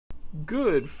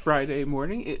Good Friday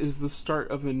morning. It is the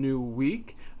start of a new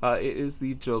week. It is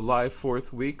the July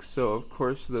 4th week, so of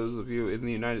course those of you in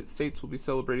the United States will be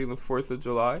celebrating the 4th of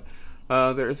July.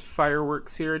 There's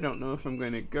fireworks here. I don't know if I'm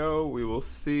going to go. We will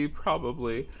see,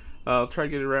 probably. I'll try to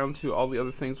get around to all the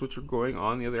other things which are going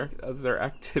on, the other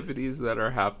activities that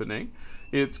are happening.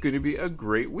 It's going to be a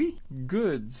great week.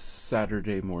 Good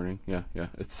Saturday morning. Yeah,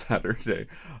 it's Saturday.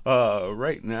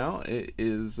 Right now, it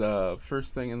is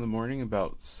first thing in the morning,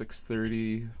 about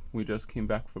 6:30. We just came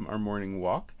back from our morning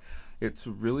walk. It's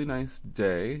a really nice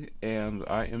day, and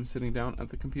I am sitting down at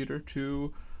the computer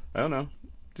to,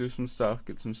 do some stuff,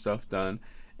 get some stuff done.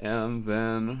 And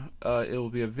then it will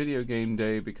be a video game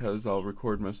day because I'll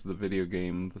record most of the video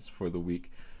games for the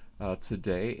week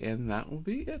today, and that will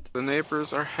be it. The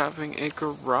neighbors are having a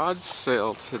garage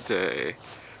sale today,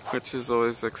 which is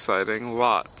always exciting.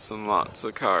 Lots and lots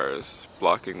of cars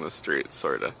blocking the street,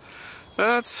 sorta.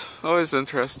 That's always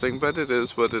interesting, but it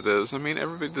is what it is. I mean,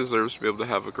 everybody deserves to be able to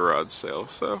have a garage sale,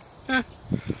 so,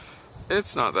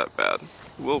 it's not that bad.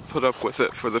 We'll put up with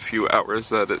it for the few hours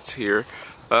that it's here.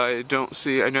 I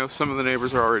know some of the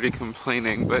neighbors are already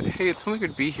complaining, but hey, it's only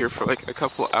going to be here for like a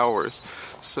couple hours,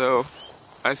 so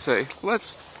I say,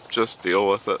 let's just deal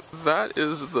with it. That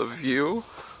is the view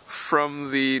from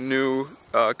the new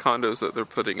condos that they're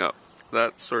putting up.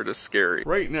 That's sort of scary.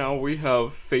 Right now we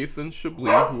have Faith and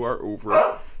Chablis who are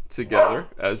over together,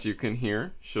 as you can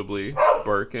hear, Chablis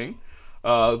barking.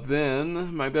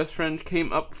 Then my best friend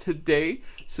came up today,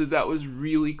 so that was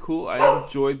really cool. I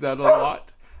enjoyed that a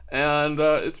lot. And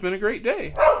it's been a great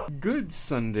day. Good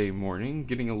Sunday morning,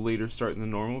 getting a later start than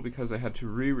normal because I had to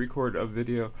re-record a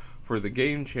video for the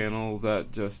game channel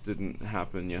that just didn't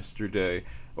happen yesterday.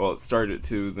 Well, it started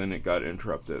to, then it got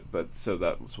interrupted, but so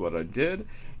that was what I did.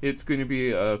 It's going to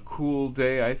be a cool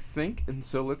day, I think, and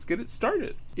so let's get it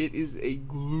started. It is a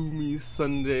gloomy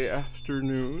Sunday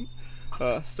afternoon.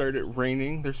 Started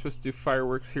raining. They're supposed to do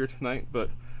fireworks here tonight, but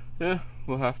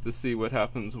we'll have to see what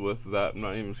happens with that. I'm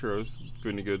not even sure I was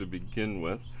going to go to begin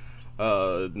with.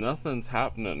 Nothing's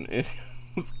happening.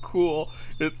 It's cool.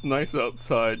 It's nice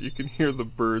outside. You can hear the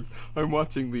birds. I'm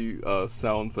watching the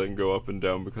sound thing go up and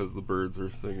down because the birds are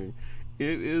singing.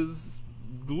 It is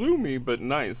gloomy but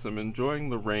nice. I'm enjoying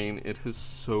the rain. It is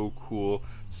so cool.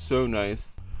 So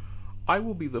nice. I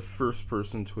will be the first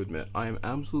person to admit I am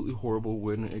absolutely horrible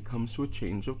when it comes to a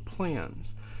change of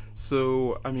plans.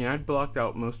 So, I blocked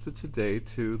out most of today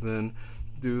to then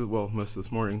most of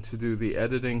this morning, to do the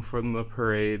editing from the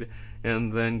parade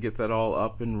and then get that all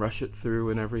up and rush it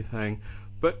through and everything.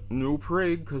 But no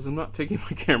parade because I'm not taking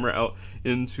my camera out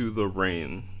into the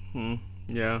rain.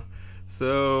 Yeah.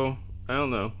 So, I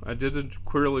don't know. I did a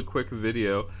really quick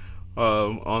video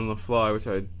on the fly, which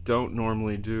I don't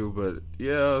normally do, but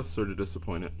yeah, sort of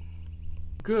disappointed.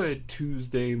 Good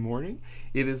Tuesday morning.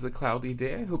 It is a cloudy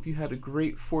day. I hope you had a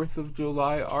great 4th of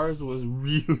July. Ours was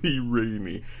really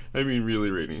rainy.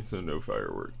 Really rainy, so no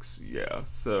fireworks. Yeah,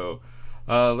 so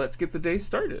let's get the day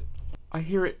started. I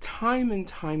hear it time and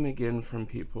time again from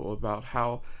people about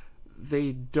how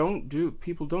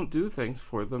people don't do things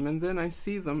for them, and then I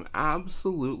see them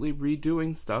absolutely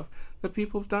redoing stuff that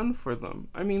people have done for them.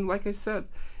 Like I said,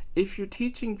 if you're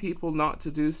teaching people not to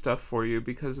do stuff for you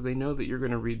because they know that you're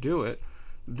going to redo it,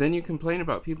 then you complain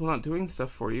about people not doing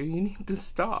stuff for you, you need to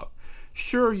stop.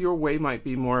 Sure, your way might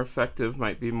be more effective,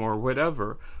 might be more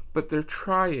whatever, but they're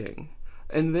trying.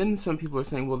 And then some people are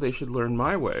saying, well, they should learn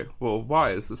my way. Well,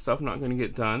 why? Is the stuff not going to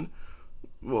get done?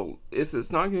 Well, if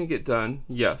it's not going to get done,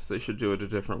 yes, they should do it a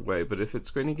different way. But if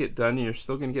it's going to get done and you're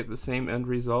still going to get the same end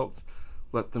results,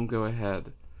 let them go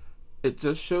ahead. It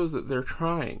just shows that they're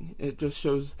trying. It just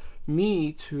shows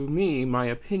my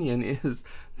opinion is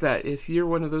that if you're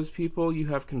one of those people, you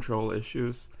have control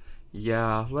issues.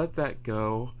 Yeah, let that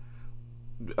go.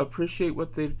 Appreciate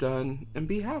what they've done and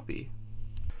be happy.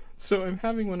 So I'm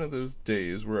having one of those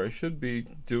days where I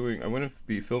want to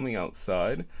be filming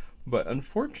outside, but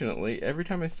unfortunately, every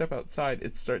time I step outside,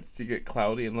 it starts to get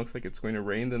cloudy and looks like it's going to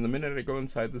rain. Then the minute I go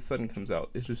inside, the sun comes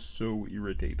out. It is so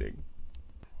irritating.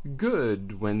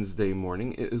 Good Wednesday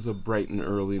morning. It is a bright and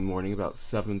early morning, about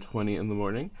 7:20 in the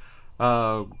morning.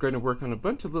 Going to work on a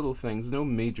bunch of little things. No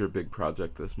major big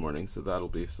project this morning, so that'll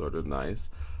be sort of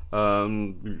nice.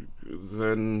 Then,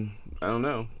 I don't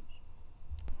know.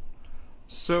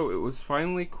 So it was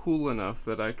finally cool enough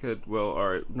that I could,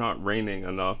 not raining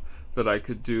enough, that I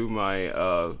could do my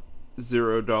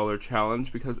 $0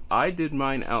 challenge, because I did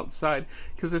mine outside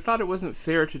because I thought it wasn't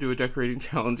fair to do a decorating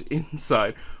challenge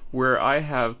inside where I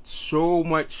have so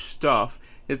much stuff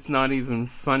it's not even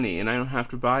funny and I don't have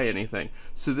to buy anything.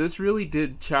 So this really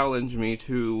did challenge me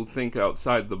to think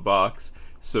outside the box,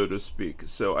 so to speak.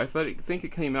 So I think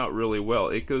it came out really well.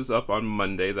 It goes up on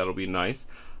Monday. That'll be nice.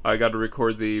 I got to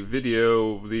record the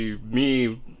video, the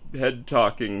me head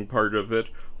talking part of it,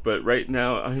 but right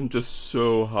now I'm just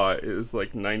so hot. It is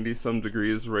like 90 some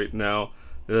degrees right now.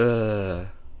 Ugh.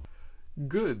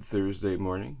 Good Thursday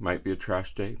morning. Might be a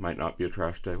trash day, might not be a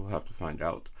trash day. We'll have to find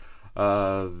out.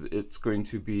 It's going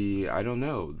to be, I don't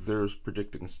know. There's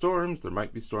predicting storms. There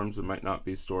might be storms. There might not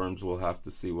be storms. We'll have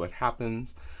to see what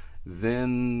happens.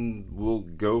 Then we'll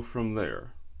go from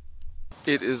there.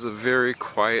 It is a very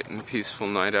quiet and peaceful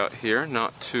night out here.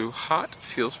 Not too hot.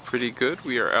 Feels pretty good.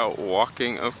 We are out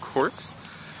walking, of course.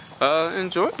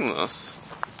 Enjoying this.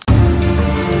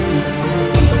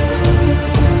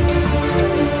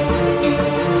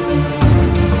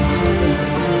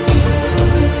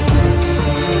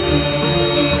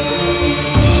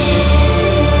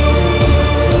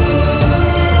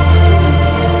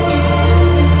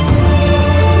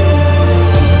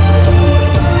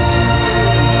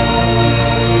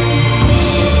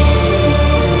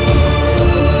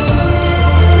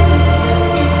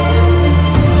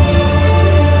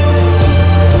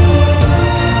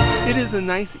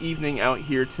 Nice evening out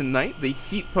here tonight. The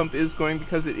heat pump is going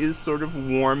because it is sort of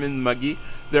warm and muggy.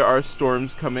 There are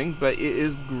storms coming, but it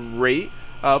is great.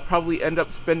 I'll probably end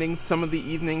up spending some of the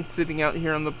evening sitting out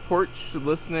here on the porch,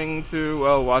 listening to,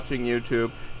 well, watching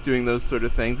YouTube, doing those sort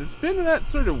of things. It's been that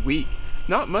sort of week.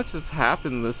 Not much has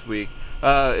happened this week.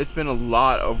 It's been a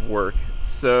lot of work.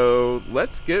 So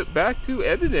let's get back to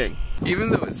editing.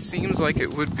 Even though it seems like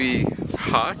it would be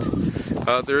hot,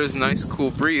 there is a nice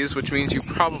cool breeze, which means you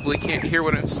probably can't hear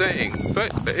what I'm saying,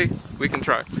 but hey, we can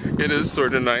try. It is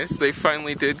sort of nice. They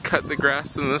finally did cut the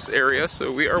grass in this area,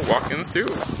 so we are walking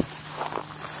through.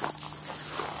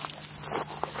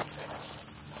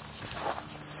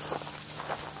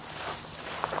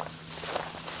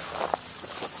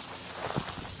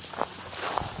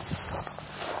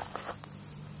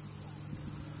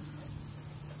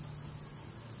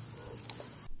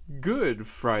 Good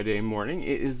Friday morning.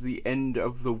 It is the end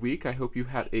of the week. I hope you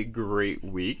had a great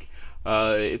week.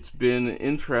 It's been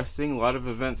interesting. A lot of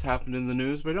events happened in the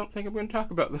news, but I don't think I'm going to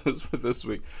talk about those for this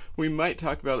week. We might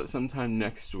talk about it sometime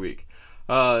next week.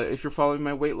 If you're following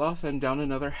my weight loss, I'm down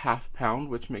another ½ pound,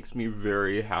 which makes me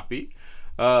very happy.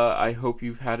 I hope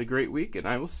you've had a great week, and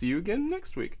I will see you again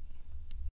next week.